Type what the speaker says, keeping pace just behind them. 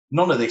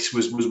none of this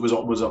was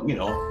on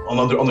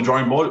the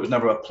drawing board. It was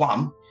never a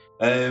plan.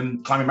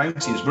 Climbing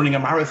mountains, running a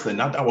marathon.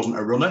 I wasn't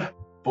a runner,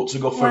 but to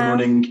go from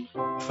running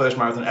first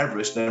marathon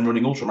Everest, then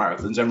running ultra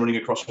marathons, then running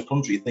across the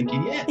country,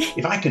 thinking, yeah,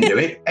 if I can do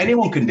it,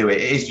 anyone can do it.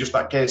 It is just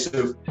that case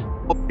of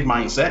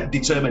mindset,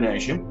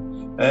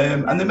 determination,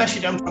 and the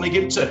message I'm trying to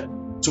give to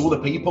other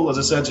people, as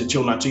I said, to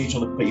children I teach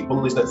other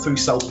people, is that through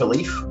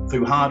self-belief,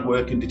 through hard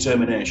work and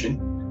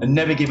determination, and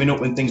never giving up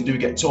when things do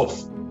get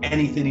tough,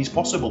 anything is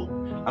possible.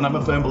 And I'm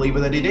a firm believer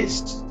that it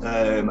is,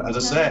 as I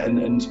said,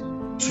 and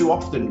too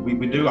often we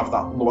do have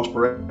that low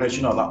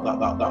aspiration, or that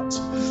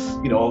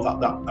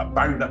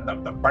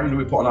boundary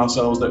we put on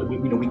ourselves, that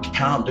we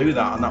can't do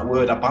that. And that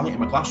word, I ban it in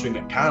my classroom,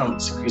 it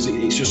can't, because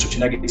it's just such a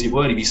negative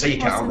word. If you say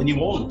you can't, then you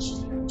won't.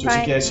 So it's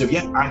a case of,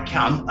 yeah, I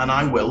can and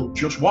I will,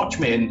 just watch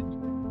me.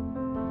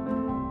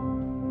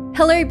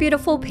 Hello,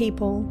 beautiful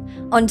people.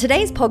 On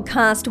today's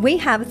podcast, we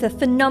have the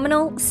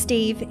phenomenal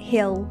Steve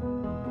Hill.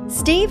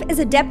 Steve is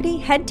a deputy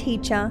head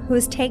teacher who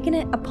has taken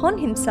it upon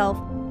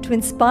himself to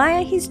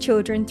inspire his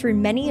children through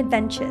many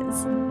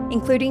adventures,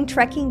 including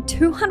trekking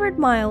 200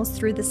 miles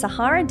through the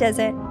Sahara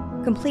Desert,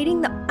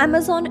 completing the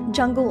Amazon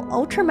Jungle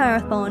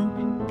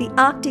Ultramarathon, the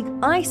Arctic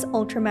Ice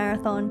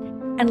Ultramarathon,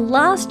 and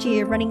last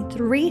year running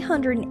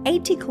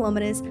 380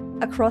 kilometers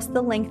across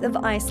the length of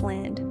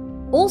Iceland.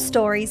 All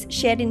stories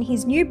shared in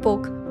his new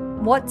book,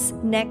 What's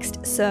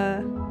Next,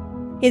 Sir?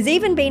 He's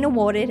even been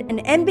awarded an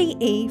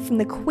MBE from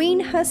the Queen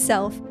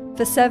herself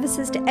for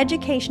services to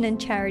education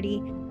and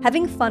charity,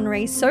 having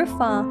fundraised so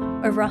far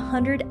over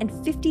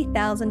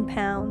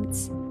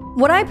 £150,000.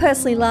 What I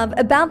personally love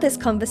about this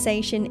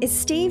conversation is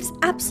Steve's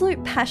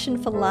absolute passion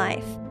for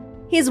life.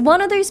 He is one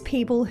of those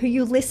people who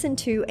you listen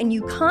to and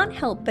you can't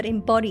help but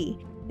embody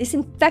this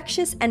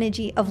infectious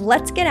energy of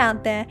let's get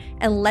out there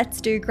and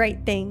let's do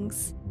great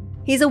things.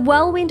 He's a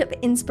whirlwind of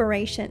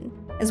inspiration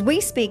as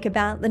we speak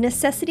about the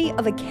necessity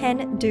of a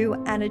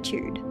can-do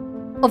attitude,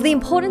 of the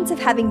importance of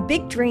having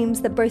big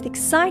dreams that both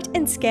excite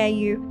and scare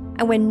you,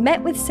 and when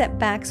met with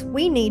setbacks,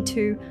 we need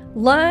to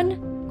learn,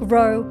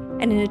 grow,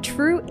 and in a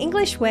true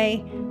English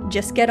way,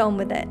 just get on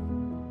with it.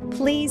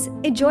 Please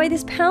enjoy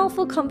this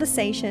powerful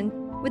conversation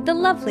with the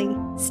lovely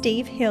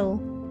Steve Hill.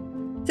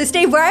 So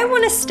Steve, where I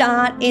want to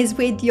start is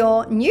with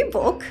your new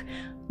book,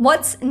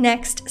 What's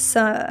Next,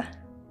 Sir?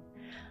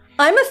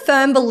 I'm a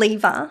firm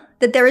believer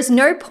that there is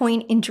no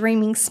point in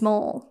dreaming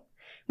small.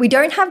 We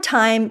don't have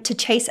time to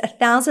chase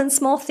 1,000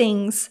 small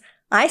things.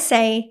 I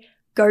say,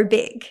 go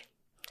big.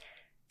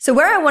 So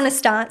where I want to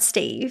start,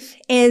 Steve,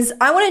 is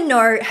I want to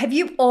know, have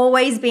you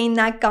always been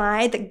that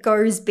guy that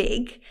goes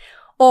big?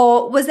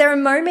 Or was there a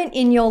moment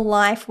in your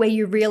life where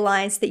you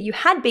realized that you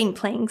had been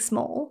playing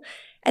small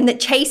and that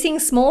chasing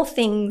small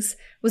things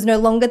was no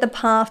longer the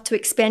path to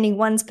expanding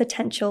one's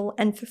potential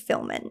and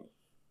fulfillment?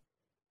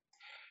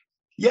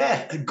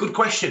 Yeah, good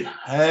question.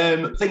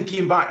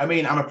 Thinking back, I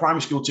mean, I'm a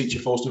primary school teacher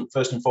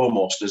first and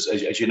foremost,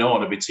 as you know,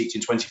 and I've been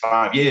teaching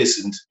 25 years.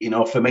 And,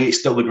 for me, it's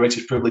still the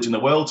greatest privilege in the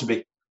world to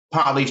be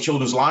part of these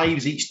children's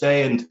lives each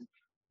day and,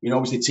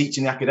 obviously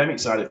teaching the academic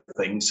side of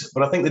things.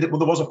 But I think that there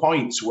was a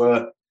point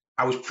where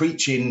I was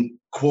preaching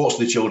quotes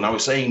to the children. I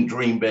was saying,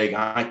 dream big,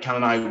 I can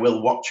and I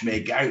will, watch me,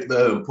 get out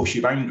there and push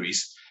your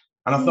boundaries.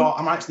 And I thought,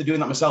 am I actually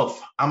doing that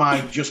myself? Am I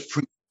just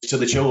preaching to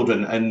the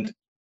children? And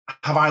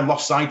have I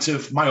lost sight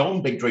of my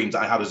own big dreams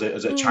that I had as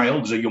a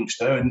child, as a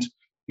youngster, and,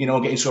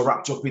 getting so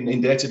wrapped up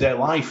in day-to-day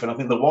life? And I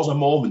think there was a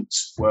moment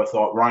where I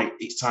thought, right,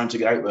 it's time to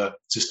get out there,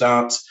 to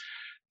start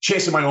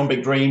chasing my own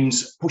big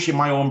dreams, pushing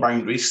my own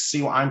boundaries,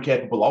 see what I'm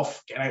capable of,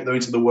 getting out there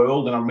into the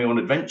world and have my own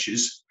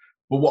adventures,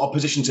 but what a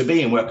position to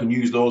be in where I can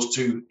use those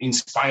to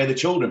inspire the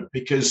children.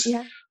 Because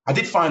I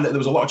did find that there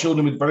was a lot of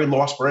children with very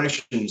low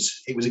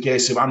aspirations. It was a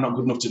case of, I'm not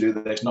good enough to do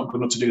this, not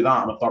good enough to do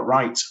that. And I thought,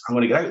 right, I'm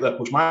going to get out there,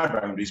 push my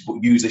boundaries,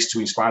 but use this to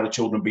inspire the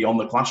children beyond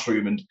the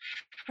classroom. And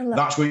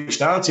that's where it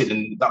started.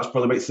 And that was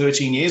probably about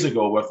 13 years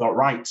ago where I thought,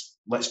 right,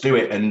 let's do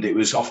it. And it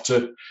was off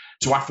to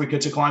Africa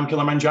to climb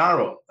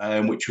Kilimanjaro,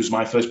 which was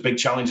my first big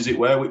challenge, as it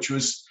were, which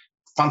was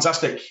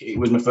fantastic. It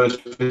was my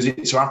first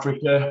visit to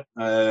Africa.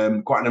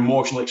 Quite an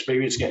emotional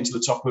experience getting to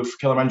the top of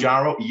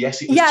Kilimanjaro.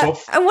 Yes, it was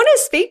tough. I want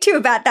to speak to you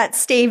about that,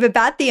 Steve,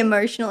 about the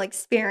emotional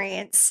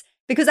experience,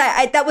 because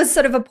I that was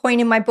sort of a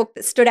point in my book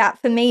that stood out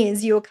for me,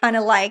 is you were kind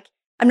of like,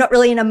 I'm not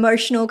really an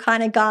emotional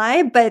kind of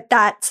guy, but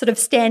that sort of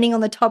standing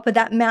on the top of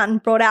that mountain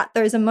brought out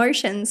those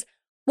emotions.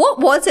 What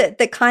was it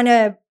that kind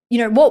of,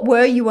 what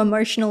were you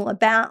emotional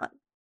about?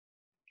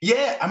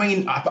 Yeah, I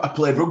mean, I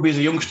played rugby as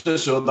a youngster,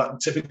 so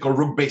that typical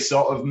rugby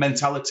sort of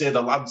mentality,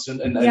 the lads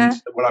and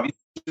what have you.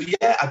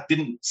 Yeah, I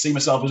didn't see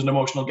myself as an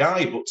emotional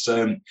guy, but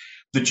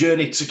the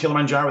journey to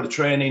Kilimanjaro, the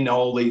training,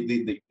 all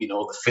the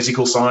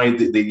physical side,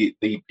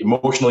 the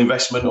emotional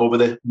investment over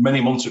the many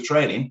months of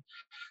training,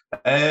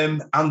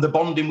 and the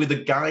bonding with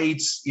the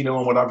guides,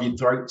 and what have you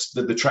throughout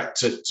the trek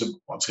to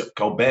what's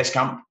called base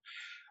camp.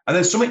 And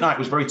then summit night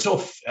was very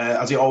tough,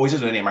 as it always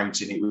is in any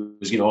mountain. It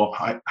was,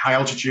 high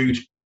altitude,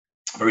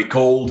 very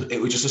cold. It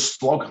was just a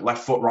slog,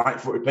 left foot,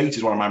 right foot repeat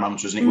is one of my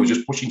mantras, and it was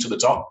just pushing to the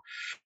top.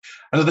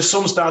 And as the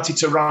sun started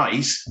to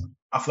rise,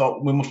 I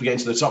thought we must be getting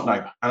to the top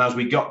now. And as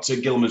we got to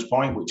Gilman's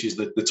Point, which is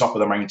the top of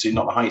the mountain,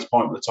 not the highest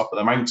point, but the top of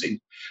the mountain,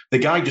 the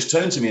guy just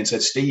turned to me and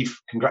said, "Steve,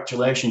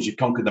 congratulations, you've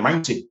conquered the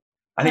mountain."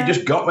 And it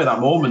just got me that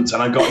moment,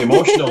 and I got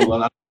emotional,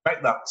 and I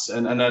respect that.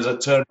 And as I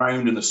turned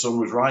around and the sun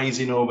was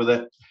rising over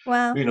the,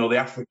 the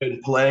African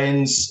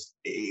plains,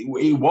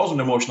 it was an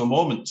emotional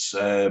moment.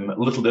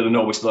 Little did I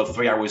know we still had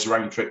 3 hours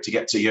round trip to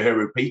get to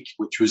Uhuru Peak,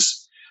 which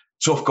was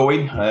tough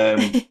going.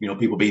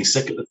 People being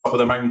sick at the top of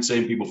the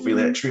mountain, people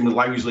feeling extremely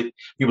lousy,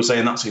 people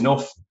saying that's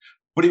enough.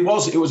 But it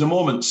was a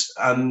moment,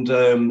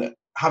 and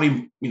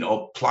having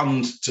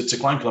planned to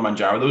climb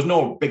Kilimanjaro, there was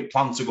no big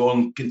plan to go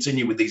and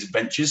continue with these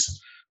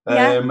adventures.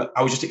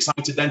 I was just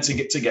excited then to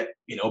get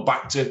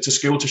back to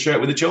school to share it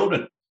with the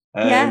children.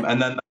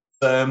 And then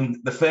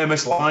the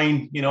famous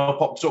line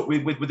popped up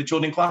with the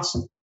children in class.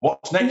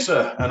 What's next,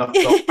 sir? And I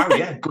thought, oh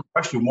yeah, good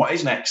question. What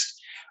is next?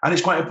 And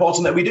it's quite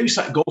important that we do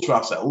set goals for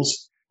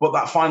ourselves. But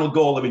that final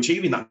goal of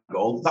achieving that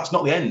goal, that's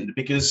not the end,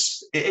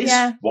 because it is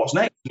what's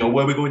next.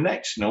 Where are we going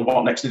next?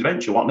 What next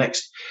adventure? What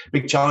next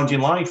big challenge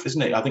in life,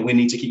 isn't it? I think we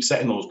need to keep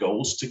setting those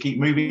goals to keep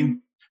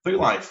moving through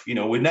life.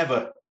 We're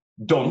never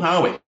done,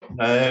 are we?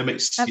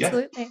 It's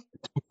absolutely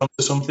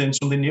something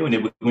new, and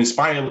if we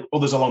inspire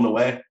others along the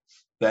way,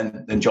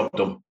 then job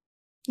done.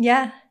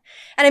 Yeah.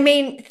 And I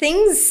mean,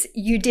 things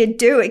you did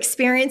do,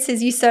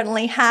 experiences you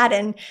certainly had,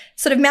 and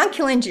sort of Mount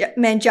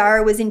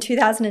Kilimanjaro was in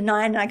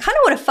 2009. And I kind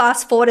of want to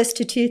fast forward us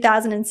to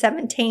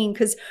 2017,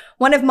 because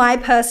one of my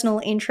personal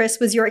interests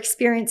was your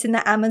experience in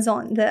the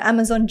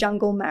Amazon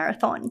Jungle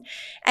Marathon.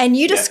 And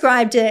you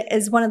described it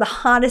as one of the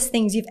hardest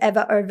things you've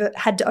ever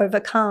had to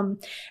overcome.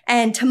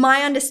 And to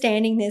my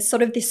understanding, there's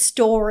sort of this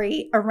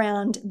story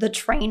around the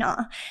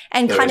trainer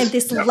and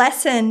this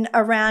lesson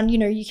around,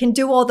 you can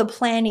do all the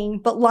planning,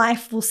 but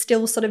life will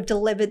still sort of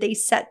deliver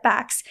these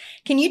setbacks.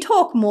 Can you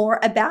talk more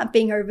about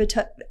being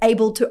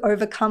able to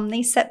overcome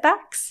these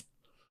setbacks?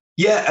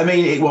 Yeah, I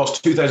mean, it was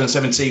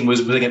 2017 was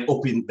again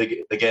up in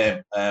the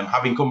game.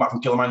 Having come back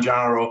from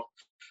Kilimanjaro,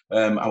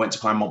 I went to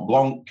climb Mont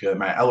Blanc,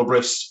 Mount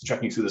Elbrus,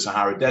 trekking through the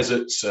Sahara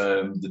Desert,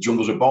 the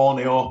jungles of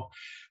Borneo.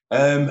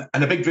 And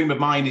a big dream of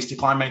mine is to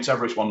climb Mount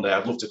Everest one day.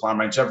 I'd love to climb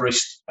Mount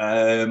Everest.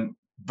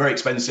 Very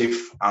expensive,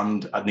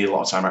 and I'd need a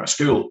lot of time out of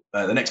school.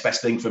 The next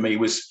best thing for me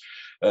was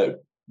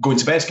going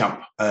to base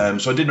camp.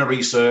 So I did my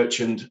research,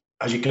 and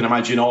as you can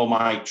imagine, all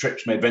my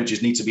trips, my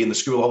adventures need to be in the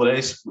school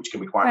holidays, which can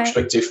be quite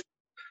restrictive.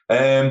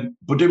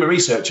 But doing my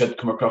research, I'd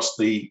come across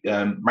the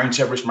Mount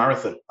Everest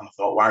Marathon, and I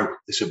thought, wow,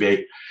 this would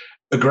be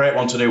a great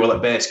one to do while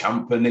at base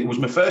camp. And it was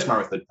my first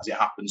marathon, as it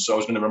happened. So I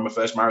was going to run my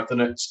first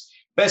marathon at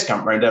base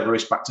camp around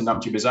Everest, back to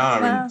Namche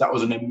Bazaar, and that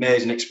was an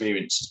amazing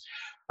experience.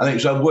 I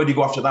think so. Where do you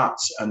go after that?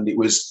 And it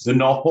was the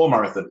North Pole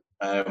Marathon,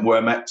 where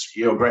I met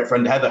your great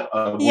friend Heather,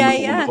 a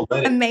wonderful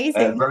lady,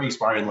 amazing, very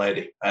inspiring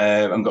lady,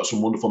 and got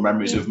some wonderful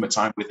memories of my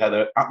time with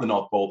Heather at the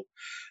North Pole.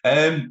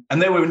 And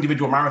they were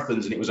individual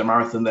marathons, and it was a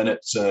marathon then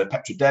at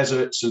Petra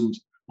Deserts and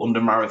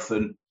London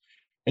Marathon.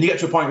 And you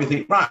get to a point where you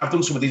think, right, I've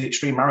done some of these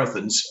extreme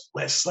marathons.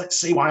 Let's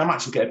see why I'm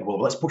actually capable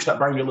of. Let's push that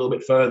boundary a little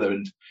bit further.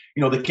 And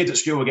the kids at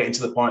school were getting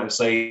to the point of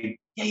saying,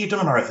 yeah, you've done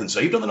a marathon, so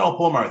you've done the North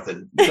Pole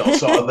Marathon.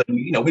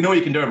 We know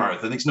you can do a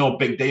marathon. It's no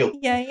big deal.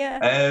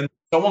 Yeah.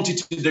 So I wanted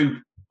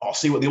to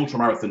see what the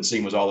ultramarathon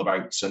scene was all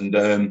about,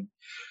 and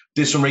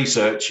did some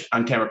research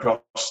and came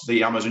across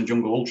the Amazon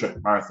Jungle Ultra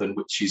Marathon,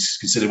 which is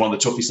considered one of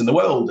the toughest in the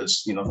world.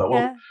 As I thought,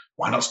 well,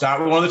 why not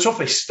start with one of the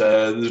toughest?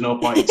 There's no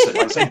point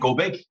in saying go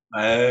big,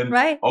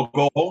 or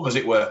go home, as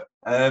it were.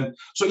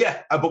 So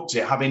yeah, I booked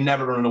it, having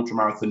never run an ultra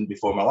marathon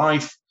before in my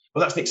life. But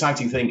that's the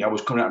exciting thing. I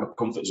was coming out of my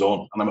comfort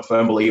zone, and I'm a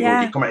firm believer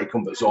when you come out of your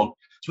comfort zone,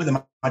 it's where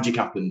the magic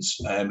happens.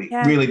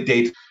 It really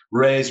did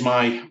raise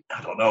my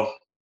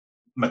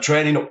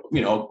training up,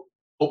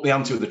 up the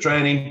ante with the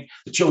training.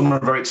 The children were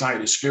very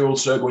excited at school,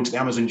 so going to the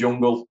Amazon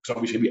jungle, because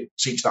obviously we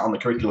teach that on the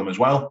curriculum as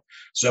well.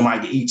 So I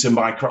might get eaten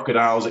by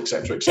crocodiles,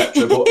 etc.,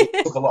 etc. But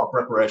it took a lot of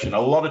preparation,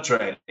 a lot of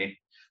training.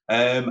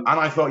 And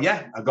I thought,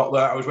 I got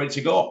there, I was ready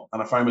to go.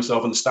 And I found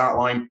myself on the start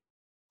line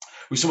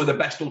with some of the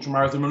best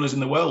ultramarathon runners in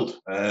the world.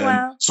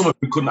 Some of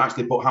them couldn't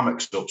actually put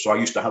hammocks up, so I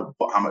used to help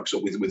put hammocks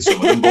up with some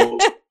of them, but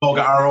we've all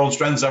got our own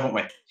strengths, haven't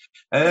we?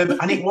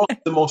 And it was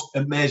the most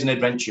amazing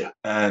adventure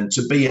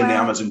to be in the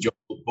Amazon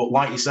jungle. But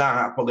like you said,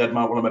 I probably had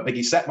one of my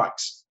biggest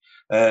setbacks.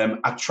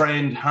 I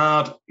trained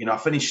hard. I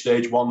finished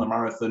stage 1 of the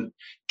marathon,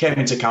 came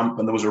into camp,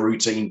 and there was a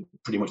routine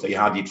pretty much that you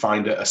had. You'd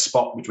find a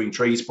spot between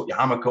trees, put your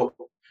hammock up.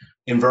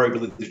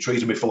 Invariably, the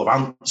trees would be full of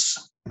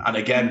ants. And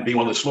again, being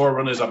one of the slower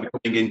runners, I'd be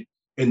coming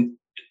in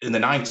the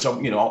night.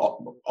 So,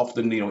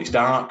 often, it's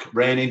dark,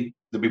 raining.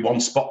 There'd be one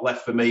spot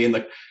left for me in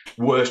the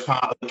worst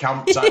part of the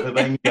camp type of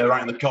thing,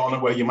 right in the corner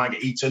where you might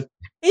get eaten.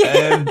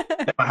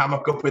 Get my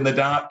hammock up in the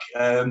dark,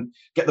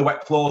 get the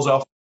wet clothes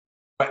off,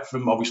 wet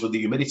from obviously the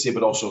humidity,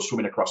 but also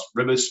swimming across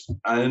rivers,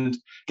 and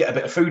get a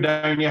bit of food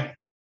down you,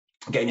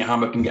 get in your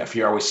hammock and get a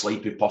few hours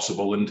sleep if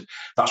possible. And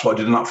that's what I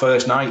did on that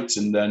first night.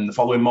 And then the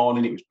following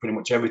morning, it was pretty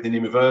much everything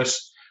in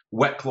reverse.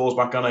 Wet clothes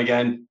back on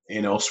again,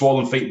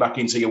 swollen feet back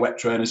into your wet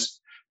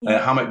trainers,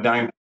 hammock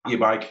down, your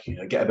bike,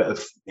 get a bit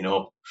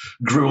of,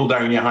 gruel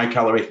down your high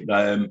calorie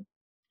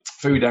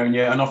food down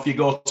you, and off you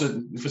go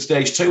for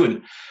stage 2.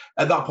 And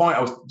at that point,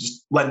 I was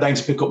just let down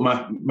to pick up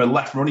my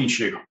left running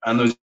shoe, and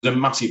there was a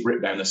massive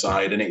rip down the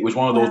side. And it was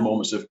one of those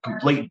moments of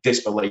complete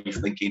disbelief,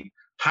 thinking,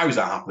 how's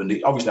that happened?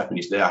 It obviously happened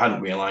yesterday. I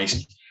hadn't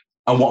realised.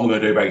 And what am I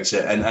going to do about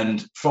it?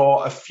 And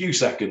for a few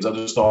seconds, I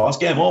just thought, that's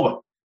game over.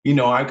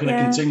 How can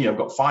I continue? I've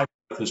got 5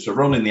 marathons to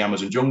run in the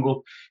Amazon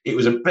jungle. It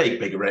was a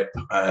big rip.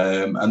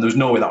 And there was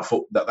no way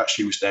that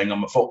shoe was staying on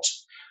my foot.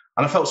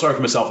 And I felt sorry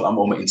for myself at that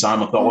moment in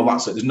time. I thought, well,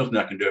 that's it. There's nothing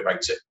I can do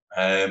about it.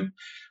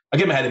 I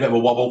gave my head a bit of a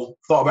wobble,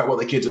 thought about what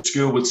the kids at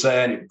school would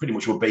say, and it pretty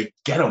much would be,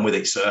 get on with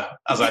it, sir,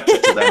 as I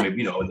said to them, with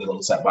the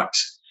little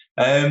setbacks.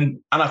 And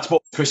I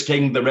spoke to Chris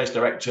King, the race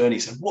director, and he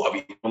said, what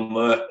have you done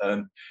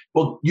there?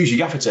 Well, use your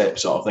gaffer tape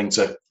sort of thing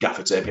to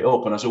gaffer tape it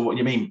up. And I said, what do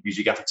you mean, use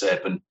your gaffer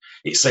tape? And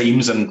it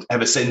seems, and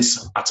ever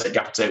since, I take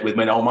gaffer tape with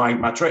me in all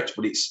my tricks,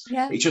 but it's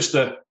just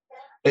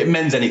it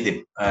mends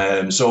anything.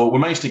 So we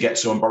managed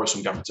to borrow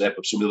some gaffer tape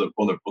of some of the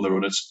other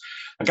runners.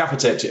 I gaffer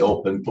taped it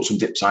up and put some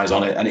dip ties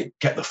on it, and it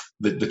kept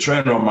the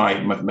trainer on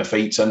my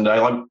feet, and I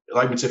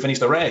allowed me to finish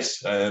the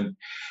race. Then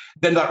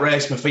that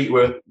race, my feet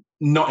were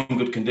not in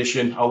good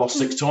condition. I lost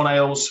 6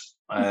 toenails,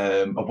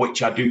 of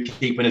which I do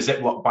keep in a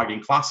Ziploc bag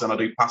in class, and I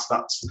do pass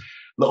that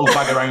little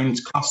bag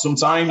around class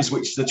sometimes,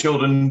 which the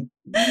children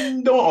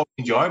don't always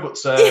enjoy. But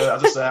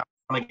as I say, I'm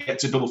trying to get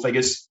to double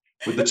figures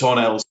with the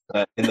toenails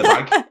in the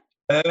bag.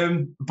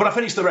 But I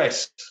finished the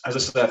race, as I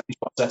said, I finished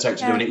what I set out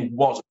to do, and it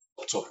was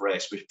a tough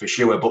race for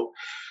sure. But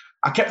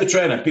I kept the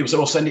trainer. People said,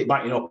 well, send it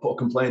back, put a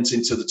complaint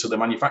into the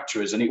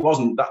manufacturers. And it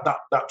wasn't,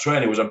 that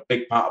trainer was a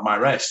big part of my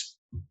race.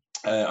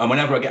 And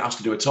whenever I get asked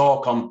to do a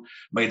talk on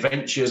my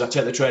adventures, I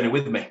take the trainer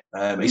with me.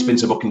 It's been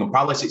to Buckingham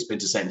Palace, it's been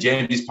to St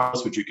James's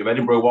Palace for Duke of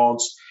Edinburgh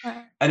Awards.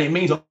 And it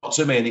means a lot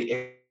to me.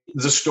 And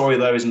there's a story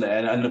there, isn't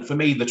there? And for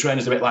me, the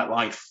trainer's a bit like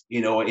life.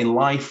 In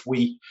life,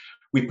 we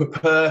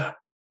prepare.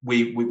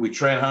 We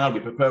train hard, we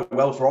prepare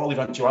well for all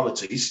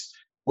eventualities,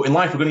 but in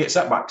life we're going to get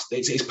setbacks.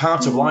 It's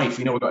part of life.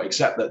 We've got to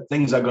accept that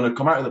things are going to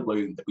come out of the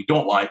blue that we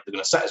don't like, they're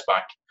going to set us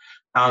back.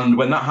 And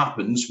when that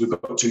happens, we've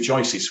got 2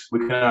 choices. We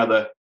can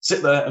either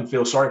sit there and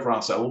feel sorry for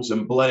ourselves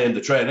and blame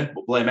the trainer,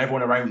 but blame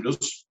everyone around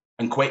us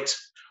and quit.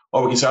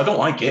 Or we can say, I don't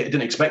like it, I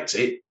didn't expect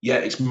it,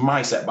 it's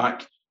my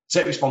setback,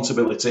 take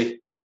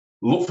responsibility,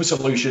 look for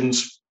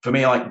solutions. For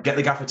me, like, get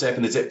the gaffer tape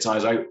and the zip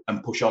ties out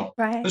and push on.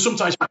 Right. And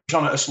sometimes push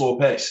on at a slow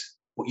pace,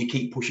 but you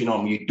keep pushing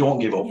on. You don't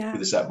give up with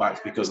the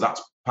setbacks, because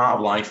that's part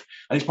of life.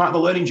 And it's part of the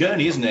learning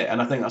journey, isn't it? And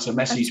I think that's a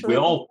message we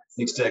all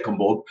need to take on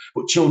board,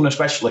 but children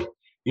especially.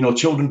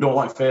 Children don't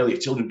like failure.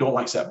 Children don't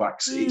like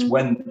setbacks. It's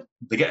when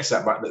they get a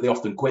setback that they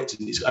often quit.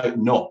 And it's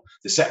no,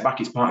 the setback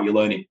is part of your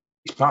learning.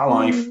 It's part of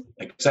life.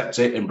 Accept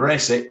it,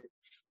 embrace it.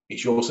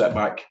 It's your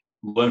setback.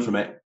 Learn from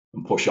it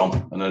and push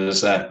on. And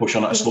as I say, push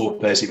on at a slow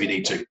pace if you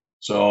need to.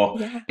 So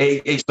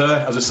it's there,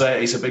 as I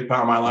say, it's a big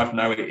part of my life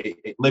now.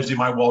 It lives in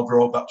my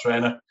wardrobe, that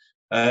trainer.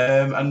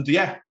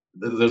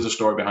 There's a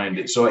story behind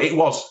it. So it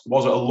was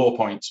at a low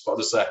point, but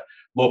as I say,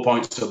 low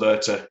points are there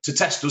to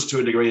test us to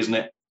a degree, isn't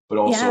it? But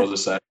also, as I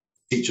say,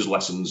 teach us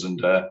lessons.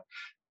 And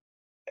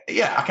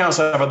I can't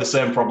say I've had the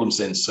same problem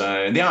since.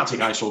 In the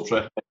Arctic Ice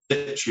Ultra,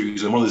 zip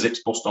shoes, and one of the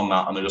zips bust on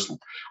that, and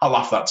I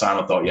laughed that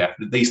time. I thought,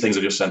 these things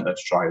are just sent there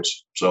to try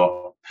us.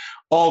 So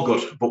all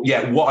good. But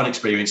what an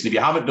experience. And if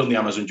you haven't done the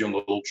Amazon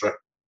Jungle Ultra,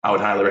 I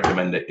would highly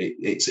recommend it.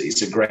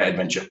 It's a great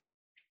adventure.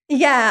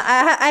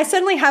 Yeah, I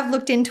certainly have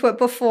looked into it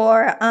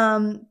before,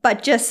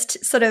 but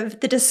just sort of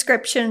the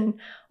description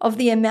of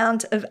the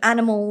amount of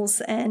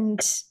animals and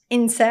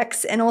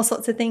insects and all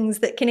sorts of things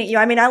that can eat you.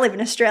 I mean, I live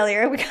in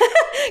Australia. We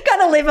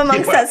kind of live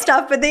amongst that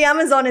stuff, but the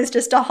Amazon is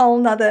just a whole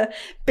nother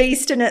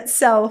beast in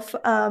itself.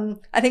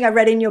 I think I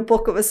read in your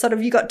book, it was sort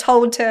of, you got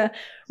told to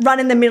run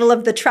in the middle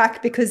of the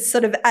track because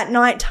sort of at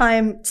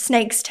nighttime,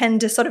 snakes tend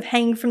to sort of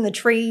hang from the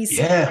trees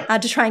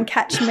to try and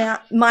catch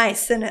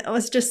mice. And it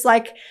was just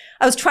like,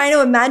 I was trying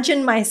to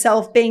imagine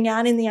myself being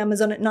out in the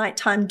Amazon at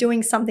nighttime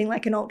doing something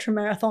like an ultra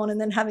marathon and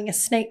then having a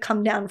snake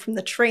come down from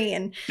the tree.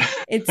 And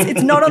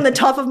it's not on the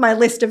top of my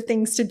list of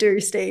things to do,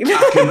 Steve.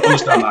 I can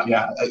understand that,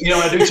 yeah.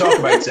 I do talk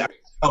about it.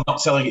 I'm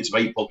not selling it to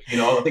people.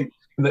 I think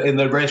in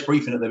the race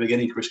briefing at the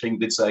beginning, Chris King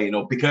did say,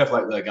 be careful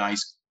out there,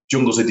 guys.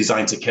 Jungles are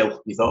designed to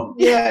kill. You thought,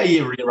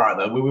 you're right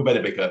there. We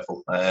better be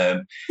careful.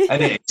 And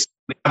it's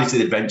to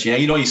the adventure.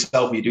 You know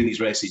yourself when you do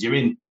these races, you're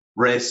in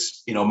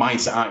race,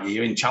 mindset, aren't you?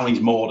 You're in challenge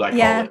mode, I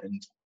call it.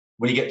 And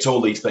when you get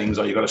told these things,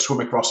 or you've got to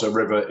swim across a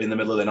river in the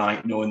middle of the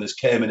night, knowing there's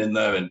caiman in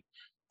there and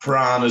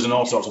piranhas and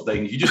all sorts of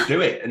things, you just do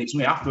it. And it's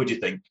only afterwards you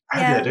think, how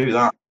did I do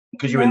that?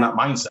 Because you're in that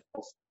mindset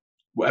of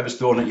whatever's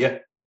thrown at you,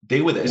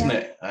 deal with it, isn't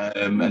it?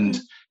 And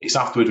it's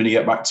afterwards when you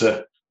get back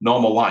to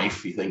normal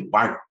life, you think,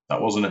 wow, that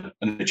wasn't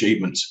an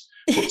achievement.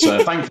 But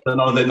thankfully,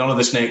 none of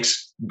the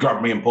snakes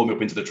grabbed me and pulled me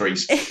up into the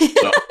trees.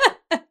 So,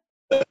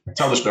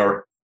 tell the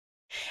story.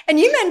 And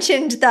you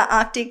mentioned the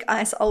Arctic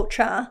Ice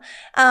Ultra.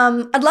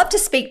 I'd love to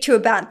speak to you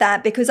about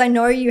that because I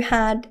know you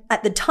had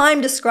at the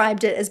time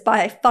described it as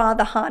by far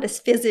the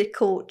hardest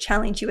physical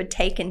challenge you had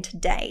taken to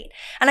date.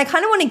 And I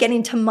kind of want to get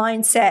into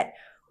mindset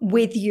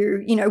with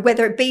you, you know,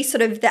 whether it be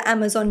sort of the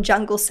Amazon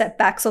jungle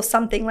setbacks or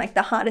something like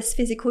the hardest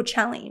physical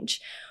challenge.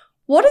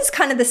 What is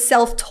kind of the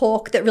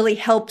self-talk that really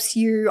helps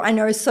you? I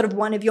know sort of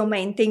one of your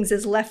main things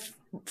is left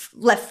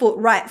foot,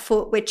 right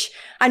foot, which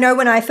I know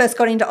when I first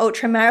got into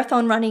ultra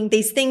marathon running,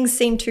 these things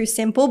seem too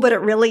simple, but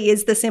it really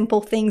is the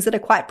simple things that are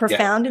quite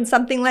profound in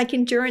something like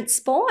endurance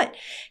sport.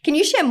 Can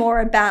you share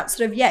more about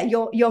sort of,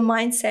 your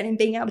mindset in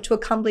being able to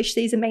accomplish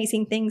these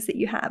amazing things that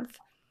you have?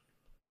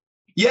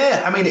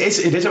 Yeah, I mean, it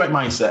is about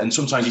mindset, and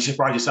sometimes you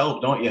surprise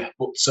yourself, don't you?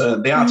 But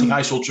the Arctic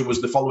Ice Ultra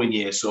was the following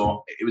year,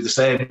 so it was the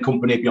same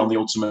company Beyond the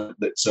Ultimate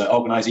that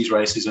organised these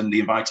races, and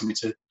they invited me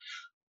to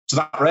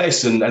that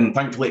race, and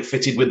thankfully it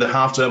fitted with the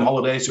half-term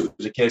holiday, so it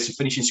was a case of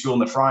finishing school on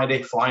the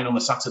Friday, flying on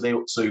the Saturday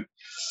up to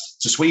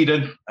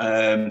Sweden,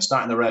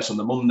 starting the race on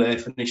the Monday,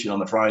 finishing on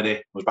the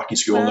Friday, was back in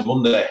school on the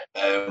Monday,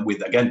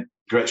 with, again,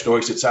 great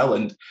stories to tell,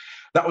 and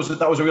that was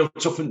a real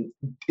tough one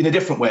in a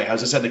different way.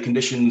 As I said, the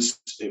conditions,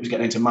 it was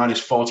getting into minus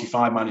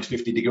 45, minus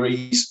 50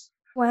 degrees.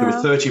 Wow. There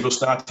were 30 of us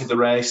starting the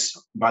race.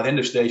 By the end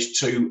of stage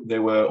 2,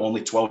 there were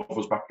only 12 of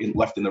us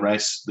left in the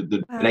race.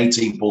 An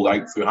 18 pulled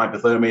out through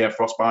hypothermia,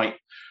 frostbite,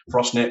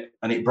 frost nip,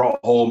 and it brought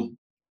home,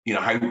 you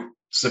know, how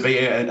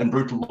severe and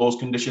brutal those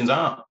conditions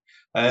are.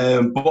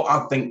 But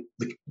I think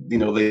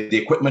the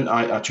equipment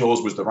I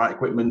chose was the right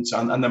equipment,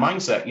 and the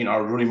mindset. You know,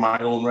 I was running my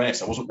own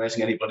race. I wasn't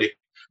racing anybody.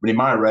 Running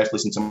my race,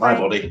 listening to my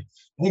body,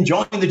 and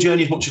enjoying the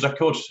journey as much as I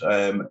could,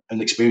 and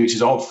the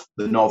experiences of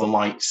the Northern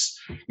Lights.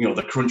 You know,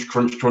 the crunch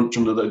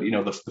under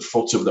the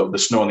foot of the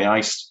snow and the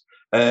ice.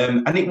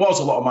 And it was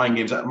a lot of mind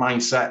games, that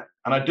mindset.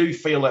 And I do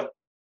feel that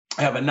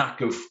I have a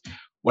knack of,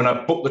 when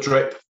I book the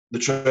trip, the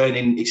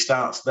training, it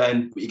starts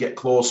then, but you get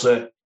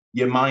closer,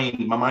 my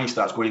mind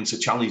starts going into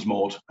challenge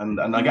mode. And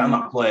I get on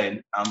that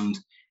plane, and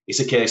it's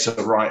a case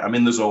of, right, I'm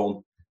in the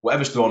zone,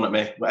 whatever's thrown at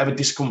me, whatever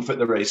discomfort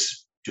there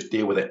is, just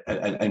deal with it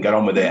and get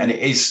on with it. And it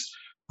is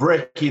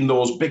breaking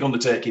those big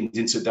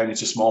undertakings down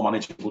into small,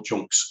 manageable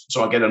chunks.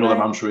 So again, another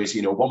mantra is,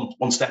 you know,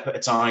 one step at a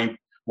time,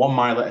 1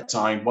 mile at a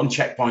time, one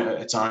checkpoint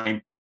at a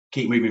time,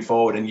 keep moving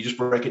forward. And you just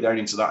break it down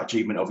into that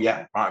achievement of,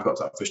 right, I've got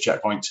to that first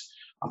checkpoint.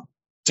 I've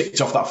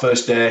ticked off that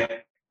first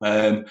day.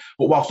 But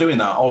whilst doing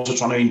that, also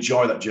trying to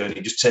enjoy that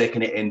journey, just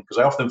taking it in. Because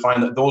I often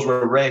find that those who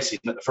are racing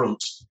at the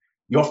front,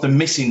 you're often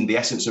missing the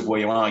essence of where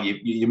you are.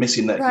 You're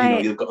missing that, you know,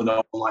 you've got the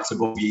Northern Lights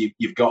above you.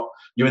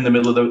 You're in the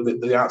middle of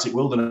the Arctic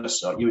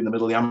wilderness, or you're in the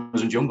middle of the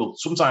Amazon jungle.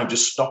 Sometimes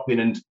just stopping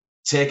and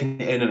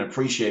taking it in and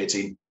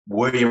appreciating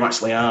where you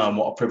actually are and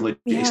what a privilege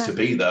it is to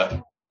be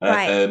there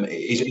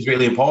is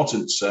really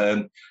important.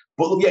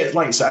 But yeah,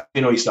 like you said,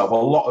 you know yourself, a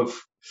lot of,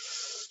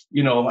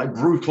 you know, like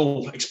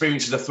brutal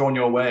experiences are thrown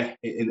your way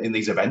in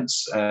these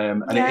events.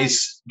 And it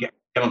is get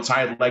on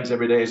tired legs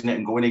every day, isn't it?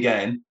 And going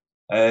again.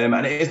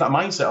 And it is that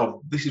mindset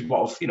of, this is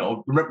what, you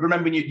know,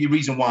 remembering your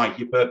reason why,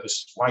 your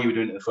purpose, why you were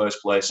doing it in the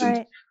first place.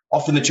 And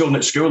often the children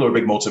at school are a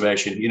big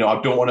motivation. You know,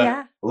 I don't want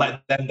to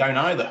let them down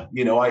either.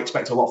 You know, I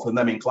expect a lot from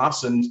them in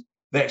class, and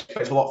they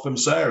expect a lot from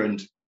Sarah. And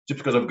just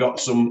because I've got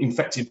some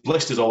infected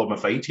blisters all over my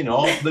feet, you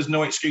know, there's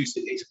no excuse.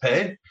 It's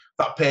pain.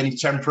 That pain is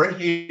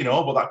temporary, you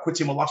know, but that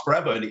quitting will last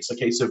forever. And it's a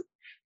case of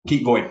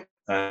keep going.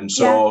 And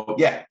so,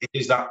 it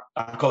is that,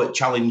 I call it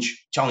challenge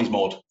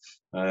mode.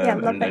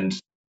 And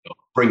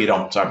bring it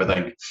on type of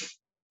thing.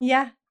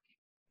 Yeah.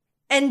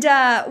 And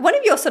one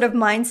of your sort of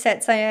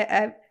mindsets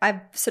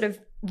I've sort of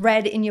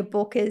read in your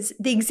book is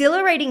the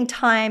exhilarating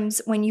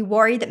times when you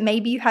worry that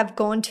maybe you have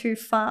gone too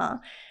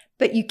far,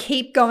 but you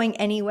keep going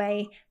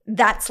anyway.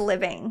 That's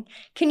living.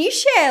 Can you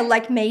share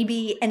like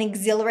maybe an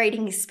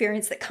exhilarating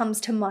experience that comes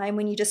to mind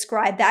when you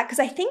describe that? Because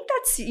I think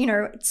that's, you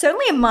know,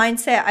 certainly a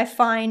mindset I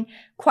find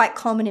quite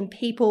common in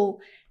people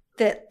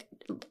that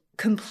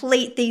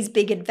complete these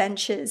big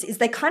adventures, is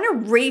they kind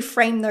of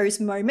reframe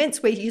those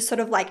moments where you're sort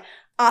of like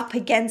up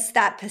against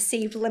that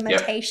perceived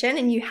limitation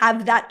and you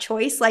have that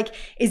choice. Like,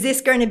 is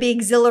this going to be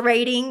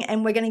exhilarating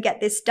and we're going to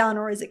get this done,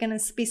 or is it going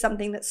to be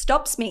something that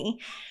stops me?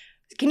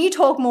 Can you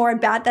talk more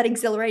about that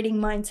exhilarating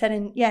mindset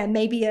and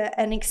maybe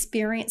an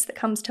experience that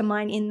comes to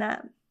mind in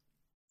that?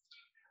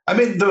 I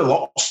mean, there are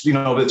lots, you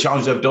know, the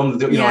challenges I've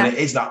done, you know, and it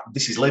is that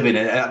this is living.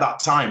 And at that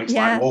time, it's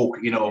like, oh,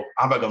 you know,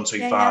 have I gone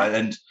too far?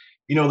 And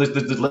you know,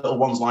 there's little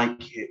ones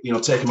like, you know,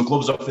 taking my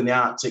gloves off in the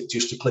Arctic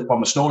just to clip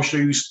on my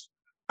snowshoes,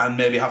 and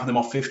maybe having them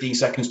off 15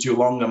 seconds too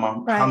long, and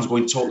my hands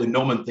going totally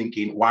numb, and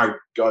thinking, wow,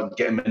 God,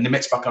 getting my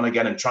mitts back on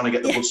again and trying to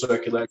get the blood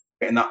circulating,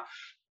 getting that.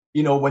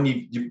 You know, when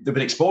they've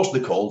been exposed to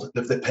the cold,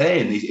 the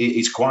pain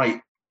is quite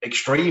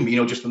extreme, you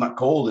know, just from that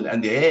cold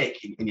and the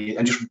ache,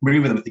 and just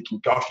moving them and thinking,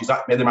 gosh, is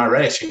that maybe my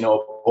race, you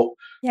know,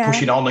 but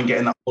pushing on and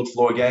getting that blood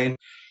flow again.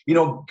 You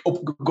know,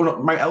 going up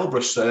Mount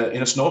Elbrus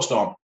in a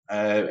snowstorm.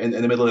 In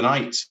the middle of the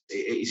night,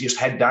 it's just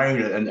head down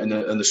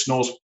and the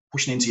snow's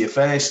pushing into your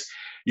face.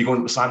 You're going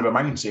up the side of a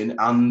mountain,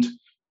 and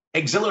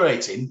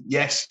exhilarating,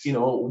 yes,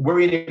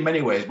 worrying in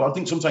many ways, but I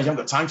think sometimes you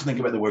haven't got time to think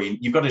about the worrying.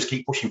 You've got to just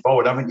keep pushing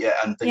forward, haven't you?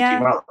 And thinking,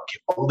 well,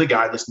 follow the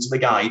guide, listen to the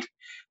guide.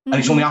 And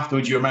it's only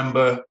afterwards you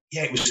remember,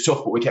 it was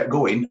tough, but we kept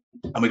going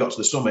and we got to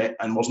the summit,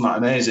 and wasn't that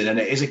amazing? And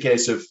it is a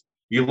case of,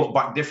 you look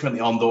back differently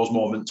on those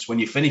moments when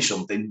you finish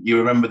something. You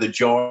remember the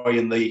joy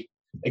and the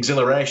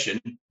exhilaration,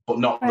 but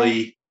not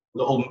the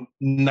little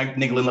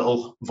niggling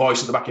little voice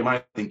at the back of your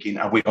mind thinking,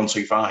 have we gone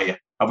too far here?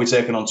 Have we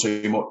taken on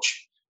too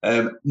much?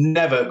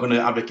 Never going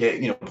to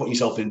advocate, putting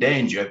yourself in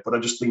danger, but I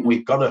just think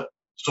we've got to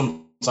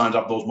sometimes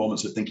have those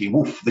moments of thinking,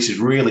 woof, this is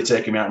really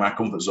taking me out of my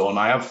comfort zone.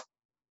 I have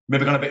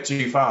maybe gone a bit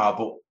too far,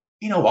 but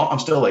you know what? I'm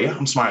still here.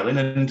 I'm smiling,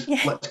 and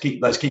let's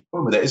keep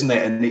going with it, isn't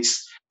it? And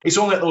it's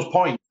only at those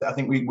points that I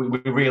think we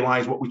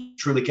realise what we're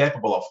truly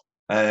capable of.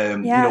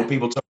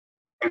 People talk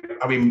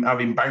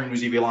having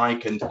boundaries, if you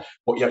like, and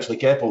what you're actually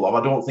capable of.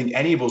 I don't think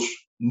any of us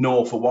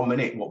know for 1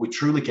 minute what we're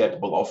truly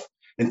capable of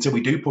until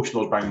we do push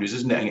those boundaries,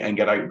 isn't it? And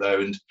get out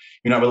there. And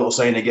I have a little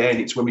saying again,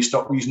 it's when we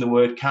stop using the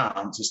word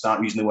can't to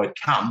start using the word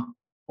can,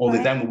 only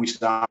then will we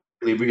start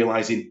really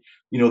realising,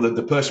 that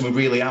the person we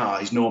really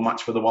are is no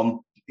match for the one,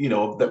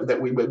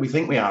 that we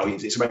think we are.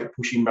 It's about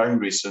pushing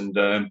boundaries. And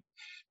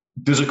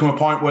does it come a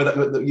point where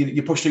that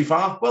you push too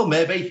far? Well,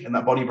 maybe, and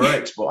that body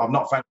breaks, but I've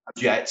not found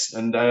that yet.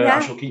 And I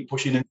shall keep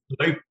pushing into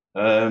the loop,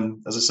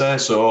 as I say.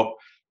 So,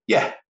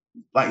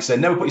 like you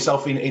said, never put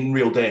yourself in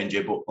real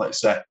danger, but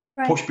let's say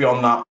push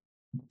beyond that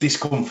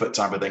discomfort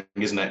type of thing,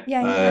 isn't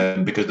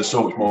it? Because there's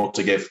so much more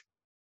to give.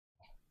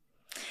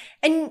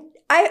 And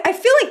I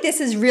feel like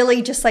this is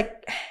really just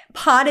like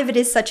part of it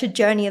is such a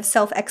journey of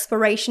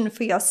self-exploration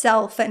for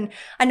yourself. And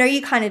I know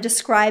you kind of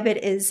describe it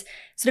as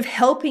sort of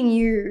helping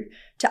you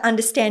to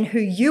understand who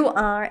you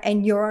are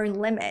and your own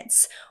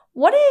limits.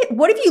 What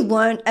have you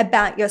learned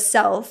about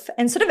yourself?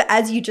 And sort of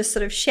as you just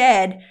sort of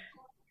shared,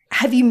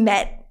 have you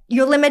met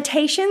your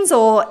limitations,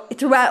 or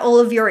throughout all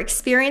of your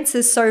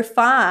experiences so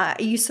far,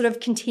 are you sort of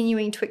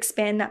continuing to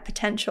expand that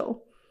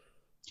potential?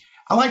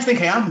 I like to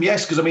think I am,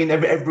 yes, because I mean,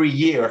 every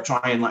year I try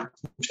and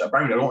push that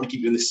boundary. I don't want to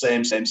keep doing the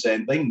same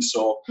thing.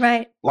 So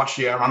last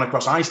year I ran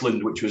across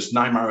Iceland, which was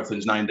 9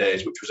 marathons, 9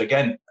 days, which was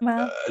again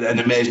an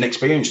amazing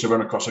experience to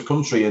run across a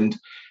country. And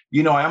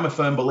I am a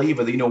firm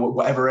believer that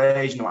whatever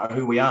age, no matter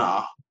who we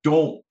are,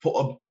 don't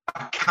put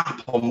a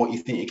cap on what you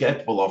think you're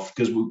capable of,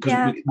 because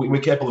we're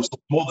capable of stuff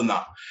more than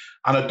that.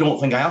 And I don't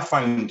think I have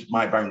found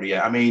my boundary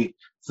yet. I mean,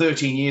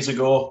 13 years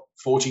ago,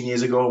 14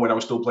 years ago, when I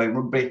was still playing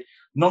rugby,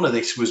 none of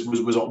this was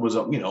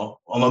on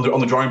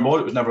the drawing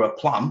board. It was never a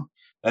plan.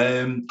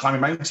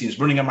 Climbing mountains,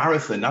 running a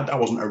marathon. I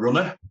wasn't a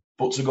runner,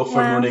 but to go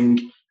from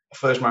running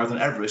first marathon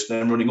Everest,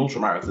 then running ultra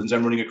marathons,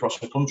 then running across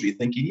the country,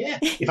 thinking,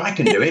 if I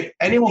can do it,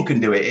 anyone can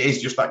do it. It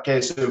is just that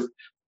case of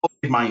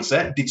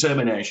mindset,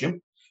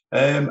 determination,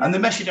 and the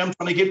message I'm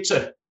trying to give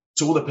to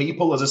other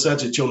people, as I said,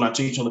 to children I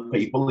teach other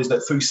people, is that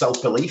through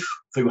self-belief,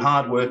 through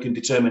hard work and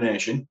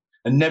determination,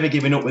 and never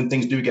giving up when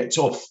things do get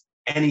tough,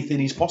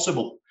 anything is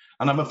possible.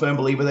 And I'm a firm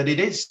believer that it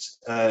is,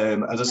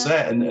 as I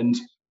say, and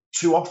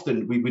too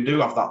often we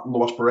do have that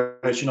low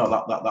aspiration, or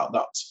that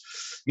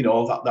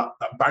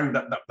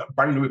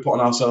boundary we put on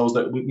ourselves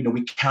that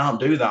we can't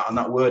do that. And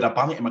that word, I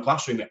ban it in my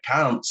classroom, I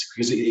can't,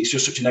 because it's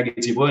just such a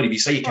negative word. If you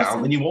say you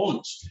can't, then you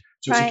won't.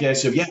 So it's a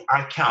case of,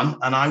 I can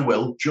and I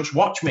will, just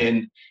watch me.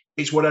 And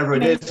it's whatever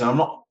it is. And I'm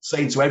not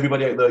saying to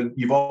everybody out there,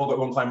 you've all got to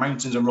go and climb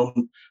mountains and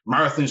run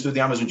marathons through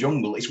the Amazon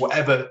jungle. It's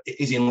whatever it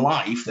is in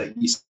life that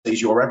you say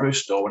is your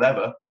Everest or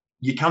whatever.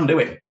 You can do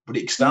it, but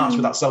it starts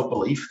with that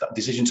self-belief, that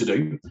decision to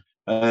do.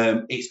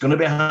 It's going to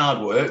be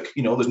hard work.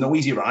 There's no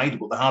easy ride,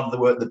 but the harder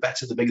the work, the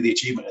better, the bigger the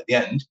achievement at the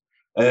end.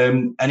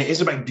 And it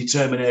is about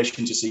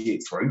determination to see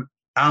it through.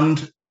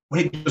 And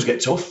when it does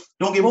get tough,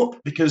 don't give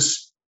up,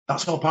 because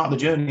that's all part of the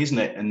journey, isn't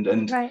it?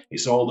 And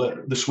it's all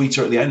the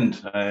sweeter at the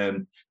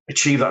end.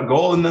 Achieve that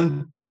goal, and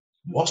then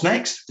what's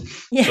next?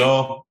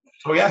 So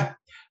I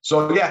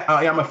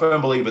am a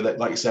firm believer that,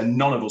 like I said,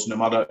 none of us, no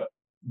matter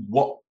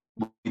what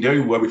we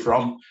do, where we're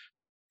from,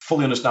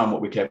 fully understand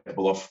what we're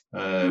capable of.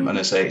 And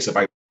I say it's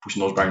about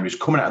pushing those boundaries,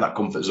 coming out of that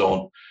comfort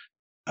zone,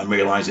 and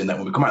realising that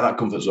when we come out of that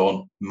comfort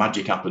zone,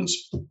 magic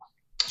happens.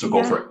 So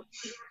go for it.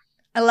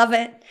 I love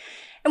it.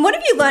 And what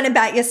have you learned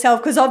about yourself?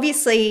 Because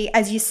obviously,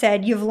 as you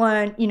said, you've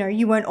learned,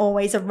 you weren't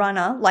always a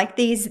runner. Like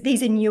these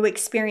are new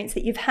experience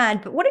that you've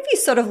had. But what have you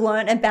sort of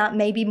learned about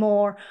maybe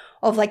more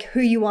of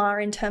who you are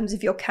in terms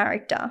of your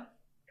character?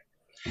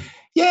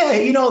 Yeah,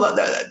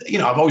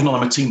 I've always known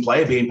I'm a team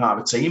player, being part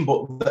of a team,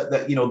 but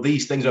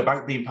these things are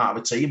about being part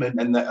of a team.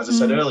 And as I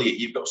said earlier,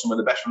 you've got some of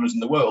the best runners in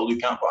the world who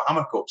can't put a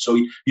hammock up. So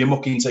you're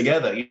mucking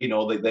together,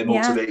 they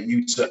motivate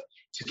you to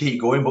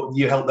keep going, but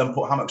you help them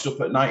put hammocks up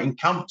at night in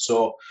camp.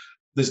 So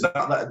there's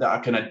that I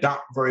can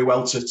adapt very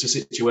well to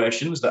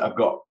situations that I've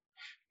got,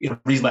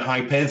 reasonably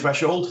high pain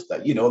threshold,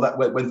 that,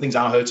 that when things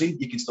are hurting,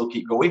 you can still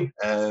keep going.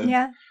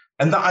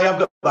 And that I have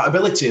got that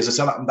ability, as I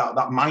said,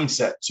 that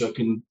mindset, so I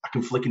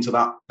can flick into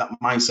that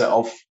mindset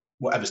of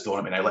whatever's thrown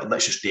at me now,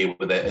 let's just deal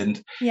with it.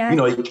 And, Yeah. you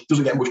know, it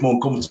doesn't get much more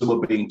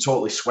uncomfortable being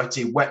totally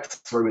sweaty, wet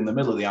through in the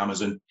middle of the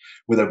Amazon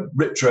with a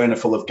rip trainer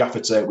full of gaffer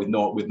tape with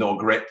no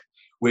grip,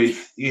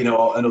 with, you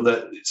know,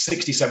 another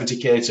 60,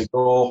 70K to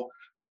go,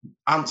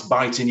 ants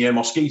biting you,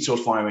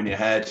 mosquitoes flying in your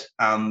head,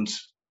 and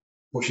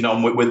pushing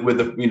on with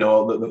the, you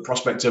know, the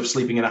prospect of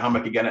sleeping in a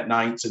hammock again at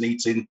night and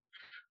eating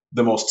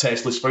the most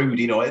tasteless food.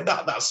 You know,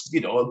 that's, you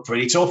know,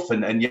 pretty tough.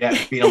 And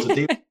yet being able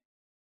to get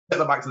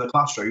them back to the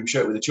classroom,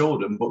 share it with the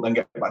children, but then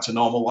get back to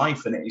normal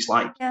life. And it's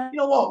like, you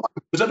know what?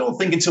 Because I don't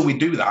think until we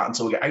do that,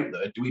 until we get out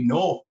there, do we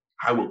know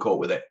how we'll cope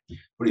with it.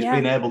 But it's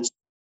being able to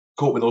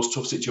cope with those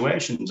tough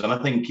situations. And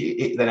I think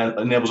it then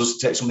enables us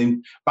to take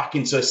something back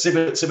into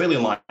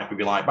civilian life, if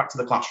you like, back to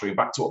the classroom,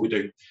 back to what we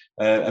do,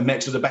 and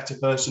makes us a better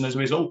person as a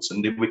result.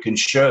 And if we can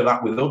share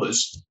that with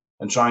others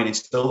and try and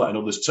instill that in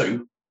others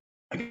too,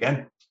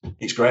 again,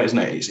 it's great, isn't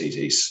it?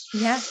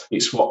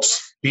 It's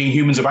what's being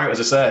humans about, as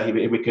I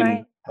say, if we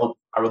can help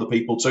our other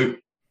people too.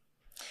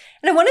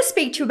 And I want to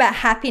speak to you about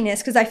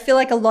happiness, because I feel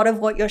like a lot of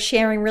what you're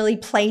sharing really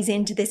plays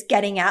into this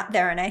getting out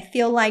there. And I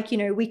feel like, you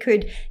know, we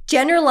could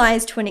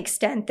generalize to an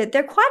extent that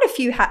there are quite a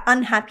few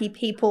unhappy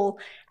people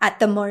at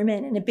the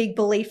moment. And a big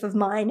belief of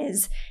mine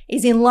is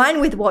in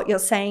line with what you're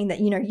saying,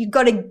 that, you know, you've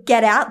got to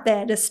get out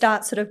there to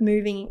start sort of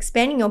moving,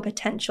 expanding your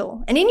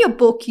potential. And in your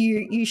book,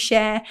 you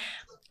share,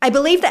 I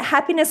believe that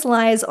happiness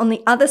lies on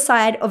the other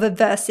side of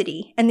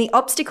adversity, and the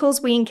obstacles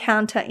we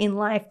encounter in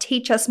life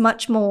teach us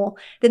much more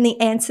than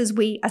the answers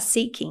we are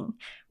seeking.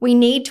 We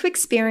need to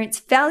experience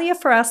failure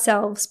for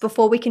ourselves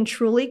before we can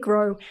truly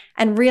grow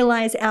and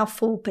realize our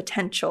full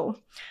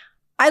potential.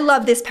 I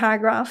love this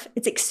paragraph.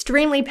 It's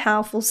extremely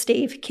powerful,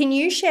 Steve. Can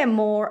you share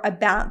more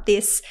about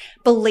this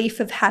belief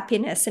of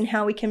happiness and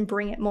how we can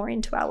bring it more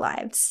into our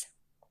lives?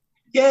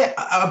 Yeah,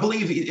 I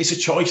believe it's a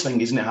choice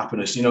thing, isn't it,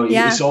 happiness? You know,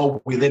 it's all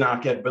within our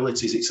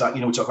capabilities. It's like, you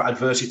know, we talk about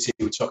adversity,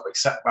 we talk about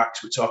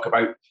setbacks, we talk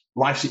about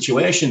life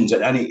situations,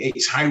 and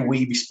it's how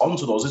we respond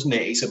to those, isn't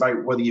it? It's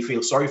about whether you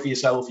feel sorry for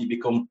yourself, you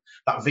become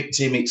that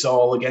victim, it's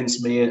all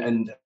against me,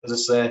 and as I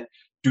say,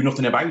 do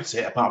nothing about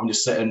it apart from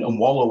just sit and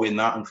wallow in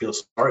that and feel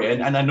sorry.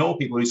 And I know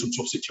people are in some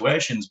tough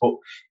situations, but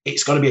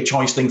it's got to be a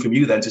choice thing from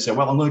you then to say,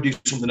 well, I'm going to do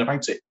something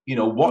about it. You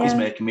know, what is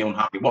making me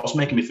unhappy? What's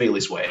making me feel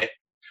this way?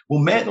 We'll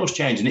make those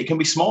changes, and it can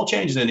be small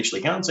changes initially,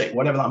 can't it?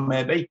 Whatever that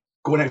may be.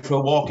 Going out for a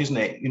walk, isn't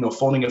it? You know,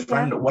 phoning a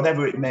friend, or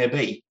whatever it may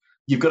be.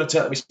 You've got to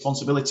take the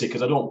responsibility,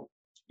 because I don't,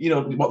 you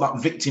know, what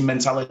that victim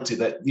mentality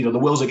that, you know, the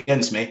world's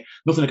against me,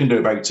 nothing I can do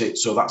about it,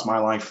 so that's my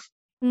life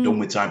done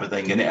with type of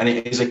thing. And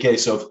it is a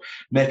case of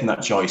making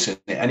that choice,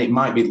 and it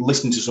might be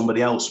listening to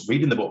somebody else,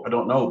 reading the book, I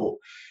don't know, but,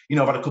 you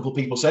know, I've had a couple of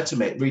people said to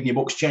me, reading your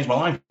book's changed my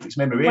life. It's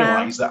made me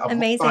realise that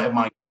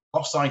I've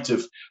lost sight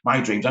of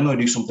my dreams. I'm going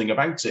to do something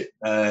about it.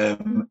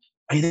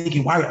 And you're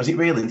thinking, wow, has it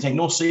really? And you think,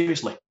 no,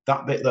 seriously,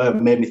 that bit there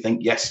made me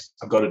think, yes,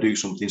 I've got to do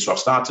something. So I've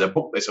started, I've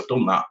booked this, I've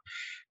done that.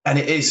 And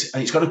it is,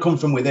 and it's got to come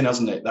from within,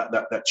 hasn't it?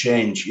 That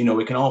change. You know,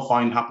 we can all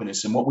find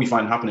happiness, and what we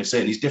find happiness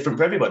in is different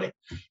for everybody.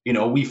 You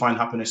know, we find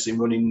happiness in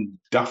running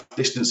daft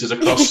distances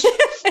across,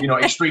 you know,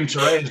 extreme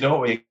terrains,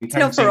 don't we? It's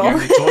not for all.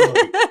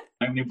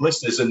 How many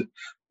blisters, and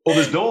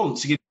others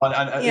don't.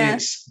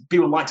 And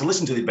people like to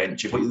listen to the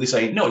adventure, but they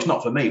say, no, it's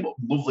not for me, but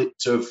lovely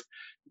to have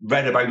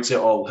read about it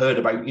or heard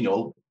about, you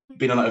know,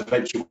 been on that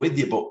adventure with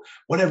you. But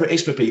whatever it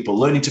is for people,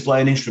 learning to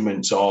play an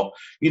instrument, or,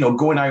 you know,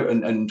 going out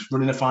and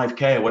running a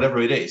 5K or whatever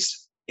it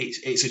is,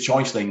 it's a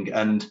choice thing.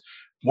 And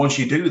once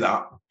you do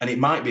that, and it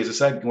might be, as I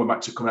said, going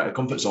back to coming out of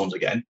comfort zones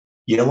again,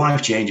 your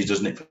life changes,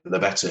 doesn't it, for the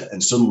better?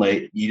 And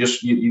suddenly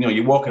you know,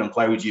 you're walking on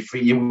clouds, you're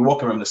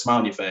walking around with a smile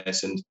on your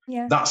face, and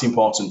that's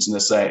important. And I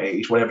say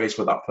it's whatever it is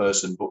for that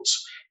person, but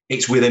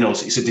it's within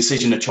us. It's a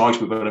decision, a choice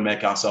we've got to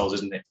make ourselves,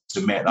 isn't it,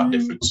 to make that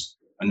difference,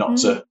 and not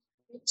to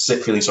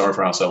sit feeling sorry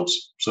for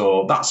ourselves.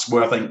 So that's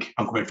where I think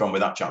I'm coming from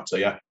with that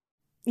chapter.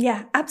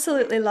 Yeah,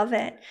 absolutely love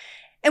it.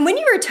 And when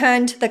you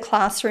return to the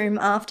classroom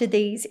after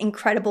these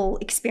incredible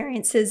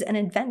experiences and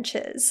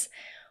adventures,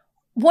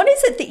 what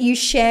is it that you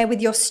share with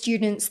your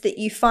students that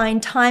you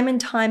find time and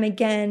time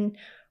again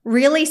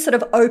really sort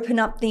of open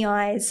up the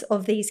eyes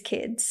of these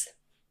kids?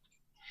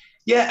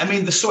 Yeah, I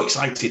mean, they're so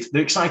excited.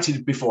 They're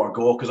excited before I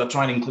go, because I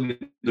try and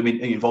include them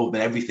involved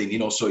in everything, you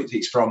know, so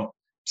it's from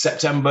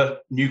September,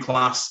 new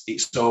class.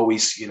 It's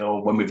always, you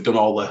know, when we've done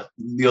all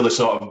the other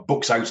sort of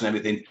books out and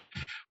everything,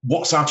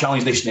 what's our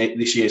challenge this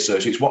year, sir?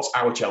 So it's what's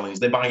our challenge?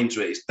 They buy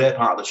into it. It's their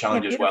part of the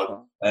challenge as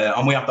well.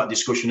 And we have that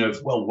discussion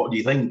of, well, what do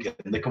you think?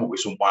 And they come up with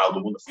some wild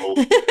and wonderful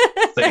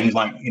things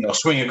like, you know,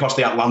 swinging across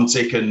the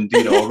Atlantic and,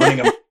 you know,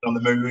 running on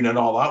the moon and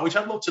all that, which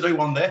I'd love to do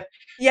one day.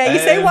 Yeah, you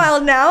say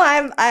wild now.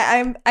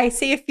 I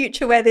see a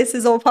future where this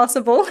is all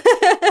possible.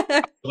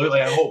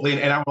 Absolutely, and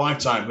hopefully in our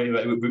lifetime,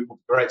 it would be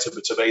great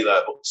to be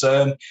there. But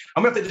and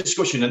we have the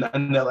discussion,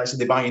 and like I said,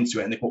 they buy into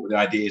it and they come up with the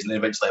ideas, and then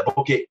eventually I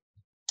book it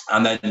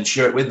and then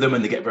share it with them,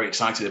 and they get very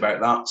excited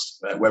about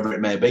that, wherever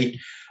it may be.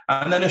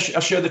 And then I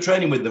share the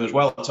training with them as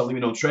well. I tell them,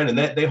 you know, training,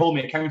 they hold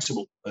me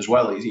accountable as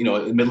well. You know,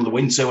 in the middle of the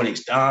winter when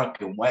it's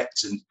dark and wet,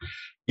 and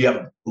you have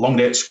a long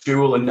day at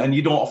school, and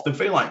you don't often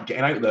feel like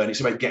getting out there, and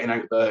it's about getting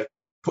out there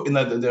putting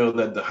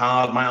the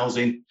hard miles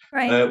in.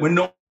 Right. We're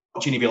not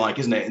watching, if you like,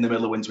 isn't it, in the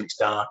middle of winter when it's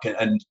dark,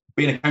 and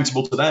being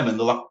accountable to them. And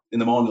in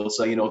the morning they'll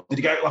say, you know, did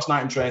you get out last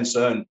night and train,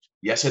 sir? And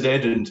yes, I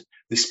did. And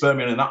they spur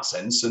me on in that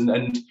sense, and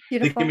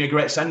they give me a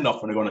great send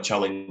off when I go on a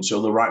challenge.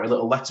 So they'll write me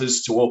little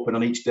letters to open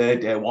on each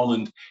day one,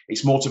 and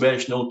it's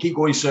motivational. Keep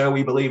going, sir.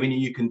 We believe in you.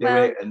 You can do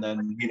it. And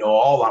then, you know,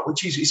 all that,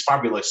 which is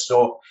fabulous.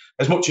 So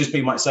as much as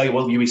people might say,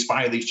 well, you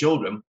inspire these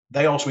children,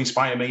 they also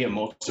inspire me and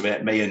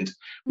motivate me. And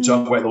we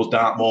talk about those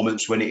dark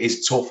moments when it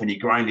is tough and you're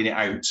grinding it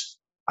out.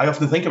 I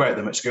often think about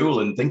them at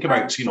school and think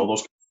about, you know,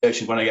 those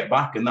conversations when I get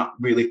back, and that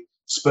really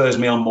spurs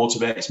me on,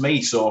 motivates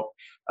me. So,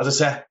 as I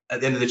say,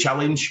 at the end of the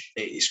challenge,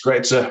 it's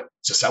great to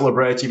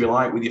celebrate, if you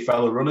like, with your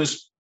fellow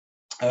runners.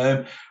 I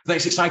think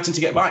it's exciting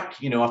to get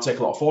back. You know, I take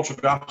a lot of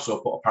photographs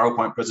or put a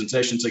PowerPoint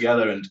presentation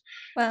together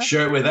and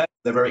share it with them.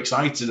 They're very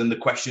excited, and the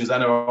questions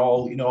then are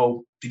all, you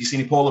know, did you see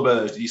any polar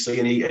bears? Did you see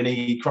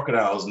any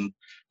crocodiles? And,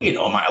 you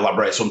know, I might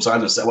elaborate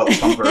sometimes and say, well, it's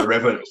for a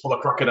river, it's full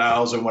of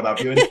crocodiles and what have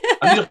you. And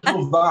I just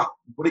love that.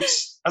 But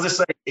it's, as I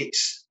say,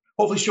 it's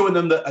hopefully showing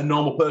them that a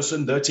normal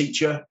person, their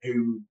teacher,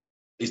 who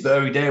is there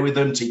every day with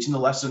them, teaching the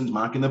lessons,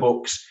 marking the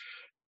books,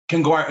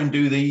 can go out and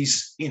do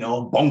these, you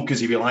know,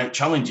 bonkers, if you like,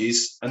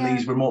 challenges and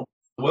these remote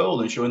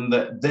world, and showing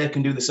that they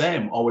can do the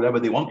same or whatever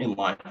they want in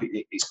life.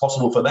 It's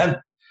possible for them.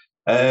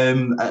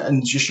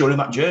 And just showing them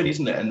that journey,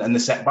 isn't it? And the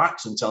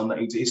setbacks, and telling them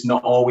that it's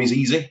not always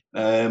easy.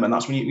 And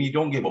that's when you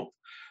don't give up.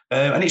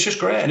 And it's just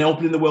great, and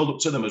opening the world up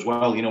to them as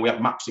well. You know, we have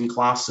maps in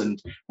class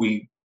and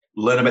we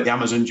learn about the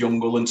Amazon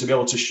jungle, and to be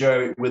able to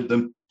share it with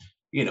them,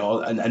 you know,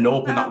 and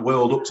open that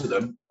world up to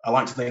them. I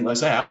like to think, like I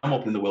say, I'm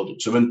opening the world up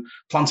to them and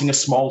planting a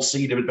small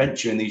seed of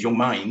adventure in these young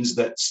minds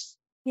that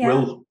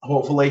will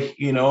hopefully,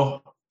 you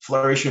know,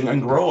 flourish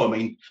and grow. I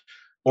mean,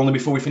 only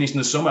before we finished in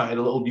the summer, I had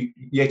a little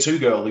year 2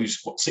 girl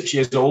who's 6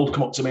 years old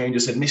come up to me and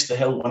just said, Mr.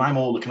 Hill, when I'm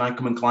older, can I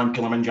come and climb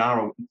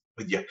Kilimanjaro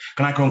with you?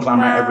 Can I come and climb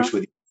Mount Everest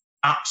with you?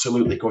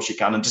 Absolutely, of course you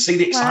can. And to see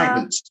the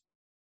excitement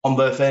on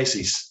their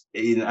faces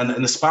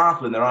and the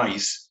sparkle in their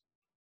eyes,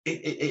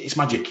 it's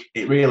magic.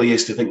 It really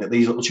is, to think that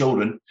these little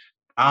children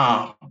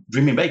are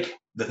dreaming big.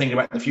 They're thinking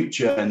about the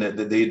future and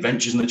the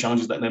adventures and the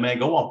challenges that they may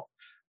go on.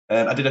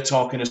 I did a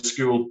talk in a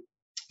school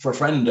for a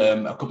friend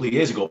a couple of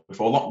years ago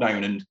before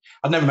lockdown, and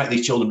I'd never met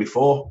these children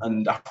before.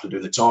 And after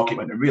doing the talk, it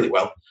went really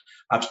well.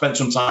 I've spent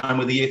some time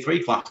with the year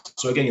 3 class.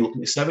 So again, you're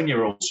looking at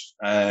 7-year-olds.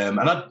 And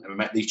I'd never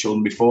met these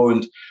children before.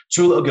 And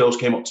 2 little girls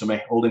came up to me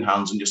holding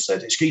hands and just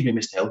said, excuse me,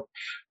 Mr. Hill,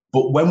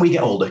 but when we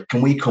get older,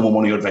 can we come on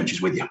one of your adventures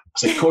with you? I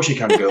said, of course you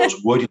can, girls.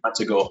 Where would you like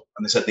to go?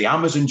 And they said, the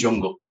Amazon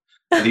jungle.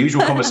 And the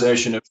usual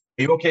conversation of,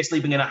 are you okay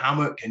sleeping in a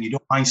hammock and you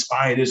don't mind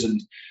spiders and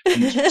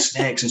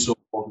snakes and so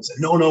forth? And said,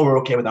 no, we're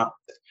okay with that.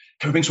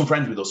 Can we bring some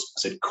friends with us?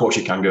 I said, of course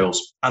you can,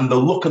 girls. And the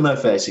look on their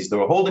faces, they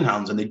were holding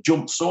hands and they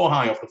jumped so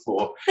high off the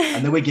floor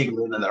and they were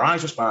giggling and their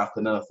eyes were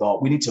sparkling. And I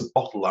thought, we need to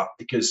bottle that,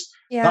 because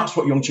that's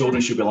what young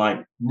children should be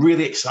like,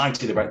 really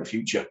excited about the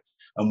future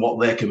and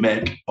what they can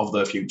make of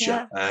their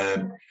future.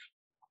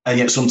 And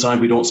yet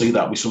sometimes we don't see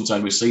that.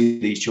 Sometimes we see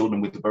these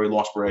children with very low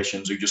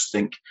aspirations who just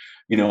think,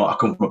 you know, I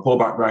come from a poor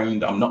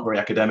background, I'm not very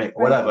academic,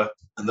 or whatever,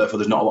 and therefore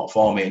there's not a lot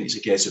for me. And it's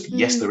a case of,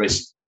 yes, there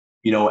is.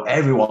 You know,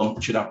 everyone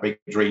should have big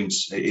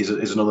dreams, is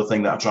another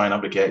thing that I try and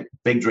advocate.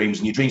 Big dreams,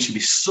 and your dreams should be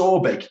so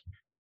big,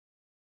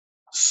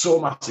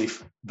 so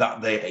massive,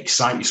 that they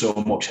excite you so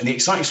much. And they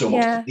excite you so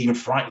much, that they even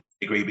frighten you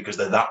to a degree, because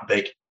they're that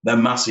big, they're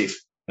massive.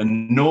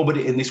 And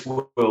nobody in this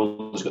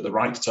world has got the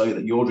right to tell you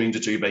that your dreams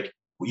are too big.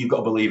 But you've got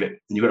to believe it, and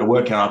you've got to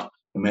work hard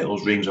and make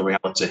those dreams a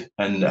reality.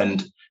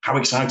 And how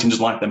exciting does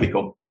life then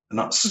become? And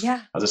that's,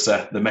 as I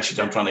say, the message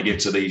I'm trying to give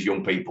to these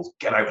young people.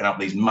 Get out and have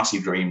these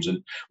massive dreams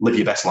and live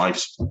your best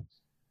lives.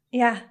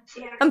 Yeah.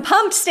 I'm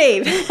pumped,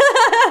 Steve.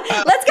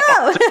 Let's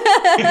go.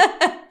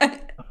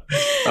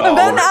 I'm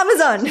going to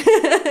Amazon.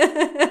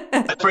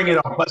 Let's bring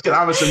it on. Let's get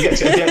Amazon.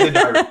 Get it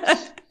down.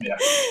 Yeah.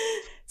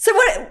 So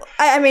what,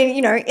 I mean,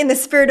 you know, in the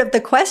spirit of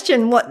the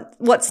question,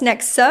 what's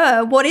next,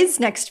 sir? What is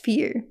next for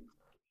you?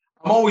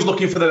 I'm always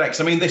looking for the next.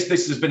 I mean, this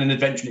has been an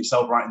adventure in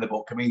itself, writing the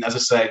book. I mean, as I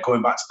say,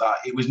 going back to that,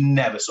 it was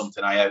never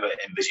something I ever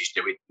envisaged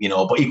doing, you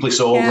know, but equally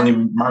so,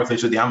 running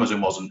marathons with the Amazon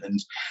wasn't. And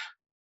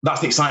that's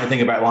the exciting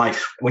thing about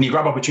life. When you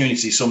grab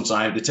opportunities,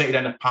 sometimes they take you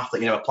down a path that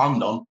you never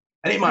planned on,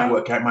 and it might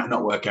work out, might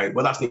not work out.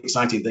 But that's the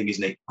exciting thing,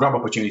 isn't it? Grab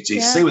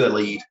opportunities, see where they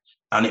lead,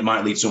 and it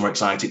might lead somewhere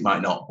exciting, it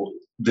might not.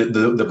 But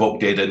the book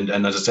did,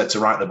 and as I said,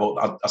 to write the book,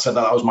 I said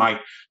that was my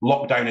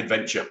lockdown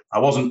adventure. I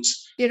wasn't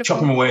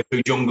chopping my way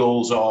through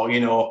jungles or, you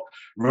know,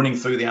 running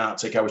through the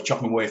Arctic. I was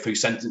chopping my way through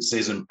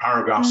sentences and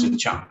paragraphs and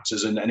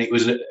chapters, and it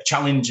was a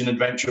challenge and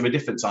adventure of a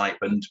different type,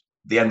 and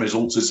the end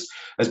result has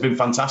been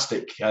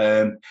fantastic.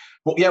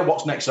 But yeah,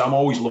 what's next? I'm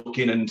always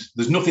looking, and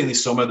there's nothing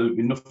this summer. There's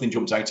been nothing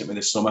jumped out at me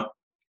this summer.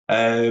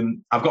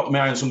 I've got my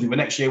eye on something for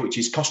next year, which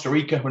is Costa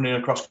Rica. Running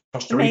across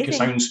Costa Rica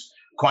sounds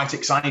quite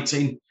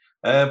exciting.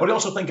 But I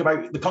also think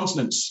about the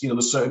continents. You know,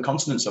 there's certain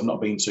continents I've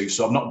not been to.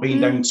 So I've not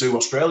been down to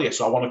Australia.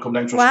 So I want to come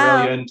down to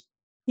Australia and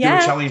do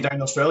a challenge down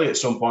in Australia at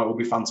some point. It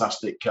would be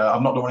fantastic.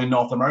 I've not done one in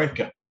North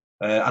America,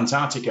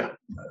 Antarctica.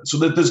 So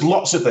there's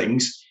lots of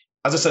things.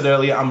 as I said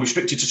earlier, I'm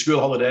restricted to school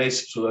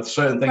holidays, so there's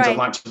certain things I'd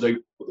like to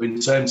do in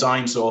term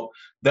time. So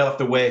they'll have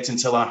to wait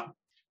until I,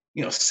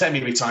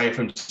 semi-retire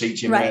from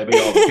teaching, maybe,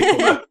 or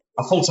become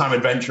a full-time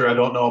adventurer. I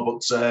don't know,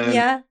 but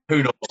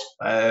who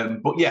knows?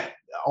 But yeah,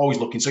 always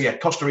looking. So yeah,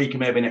 Costa Rica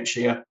maybe next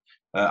year.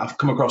 I've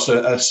come across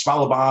a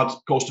Svalbard,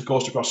 coast to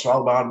coast across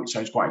Svalbard, which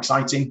sounds quite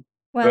exciting.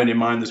 Wow. Bearing in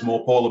mind there's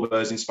more polar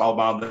bears in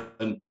Svalbard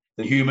than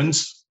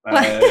humans.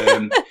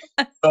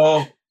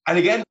 So, and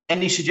again,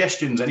 any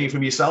suggestions, any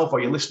from yourself or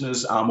your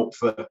listeners, I'm up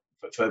for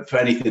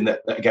anything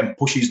that again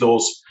pushes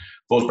those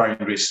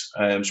boundaries.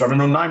 So I've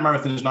run 9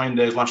 marathons 9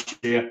 days last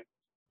year.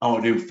 I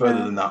want to do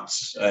further than that,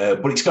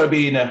 but it's got to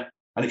be in an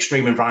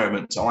extreme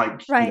environment. I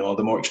like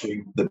the more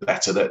extreme, the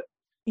better. That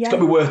it's got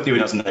to be worth doing,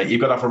 hasn't it? You've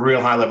got to have a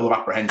real high level of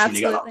apprehension.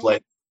 Absolutely. You got to play.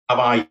 Have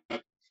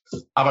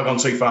I gone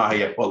too far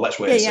here? Well, let's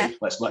wait and see.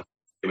 Let's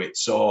do it.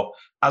 So,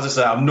 as I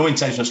say, I have no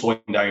intention of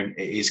slowing down.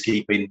 It is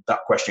keeping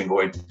that question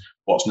going.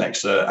 What's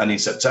next, sir? And in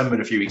September,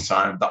 in a few weeks'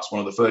 time, that's one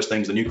of the first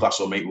things the new class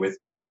will meet with.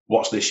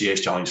 What's this year's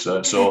challenge,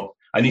 sir? So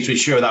I need to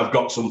ensure that I've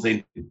got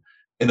something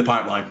in the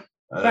pipeline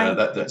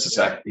that's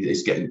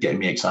is getting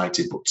me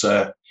excited.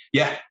 But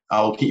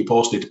I'll keep you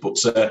posted. But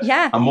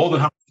I'm more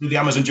than happy to do the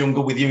Amazon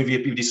jungle with you if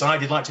you've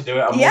decided you'd like to do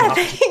it.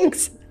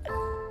 Thanks.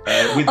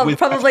 I'll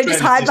probably just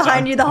hide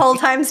behind you the whole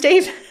time,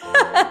 Steve.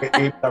 But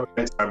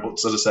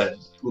as I said,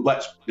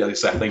 let's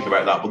think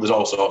about that. But there's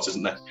all sorts,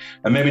 isn't there?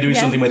 And maybe doing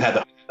something with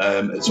Heather.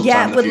 Sometime in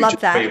the future. Love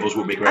that. Fables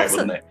would be great,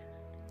 wouldn't it?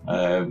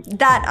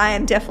 That I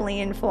am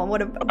definitely in for.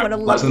 What a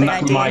lovely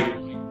idea.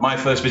 My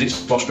first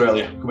visit to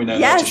Australia, coming down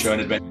there to show an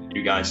adventure to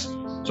you guys.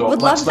 So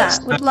would love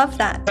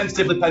that.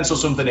 Tentatively pencil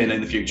something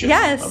in the future.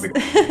 Yes.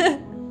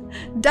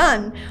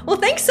 Done. Well,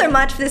 thanks so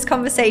much for this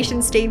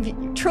conversation, Steve.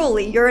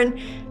 Truly, you're an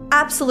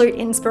absolute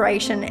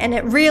inspiration, and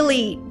it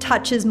really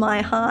touches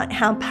my heart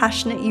how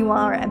passionate you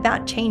are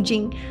about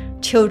changing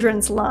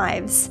children's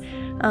lives.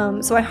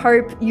 So I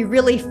hope you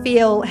really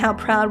feel how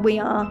proud we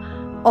are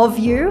of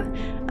you,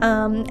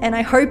 and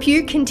I hope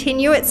you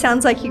continue. It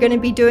sounds like you're going to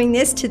be doing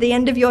this to the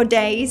end of your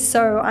days,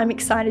 so I'm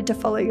excited to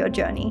follow your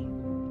journey.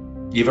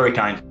 You're very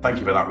kind. Thank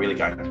you for that. Really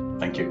kind.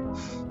 Thank you.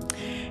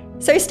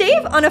 So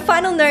Steve, on a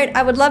final note,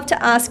 I would love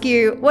to ask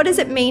you, what does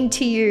it mean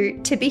to you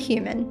to be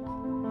human?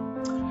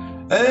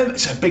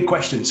 It's a big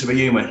question, to be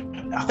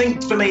human. I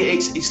think for me,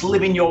 it's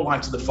living your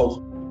life to the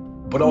full,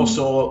 but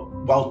also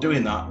while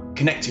doing that,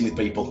 connecting with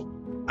people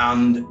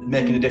and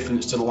making a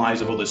difference to the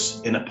lives of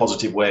others in a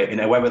positive way, in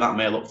however that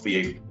may look for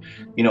you.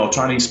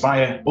 Trying to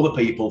inspire other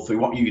people through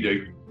what you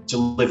do to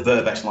live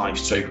their best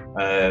lives too.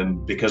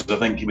 Because I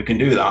think we can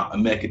do that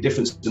and make a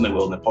difference in the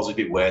world in a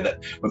positive way,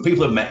 that when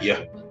people have met you,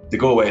 they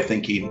go away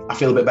thinking, I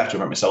feel a bit better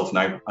about myself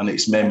now, and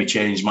it's made me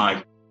change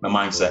my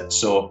mindset.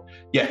 So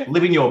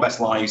living your best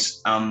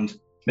lives and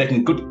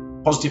making good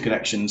positive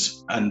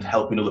connections and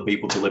helping other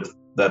people to live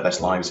their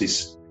best lives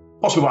is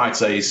possibly what I'd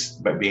say is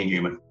about being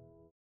human.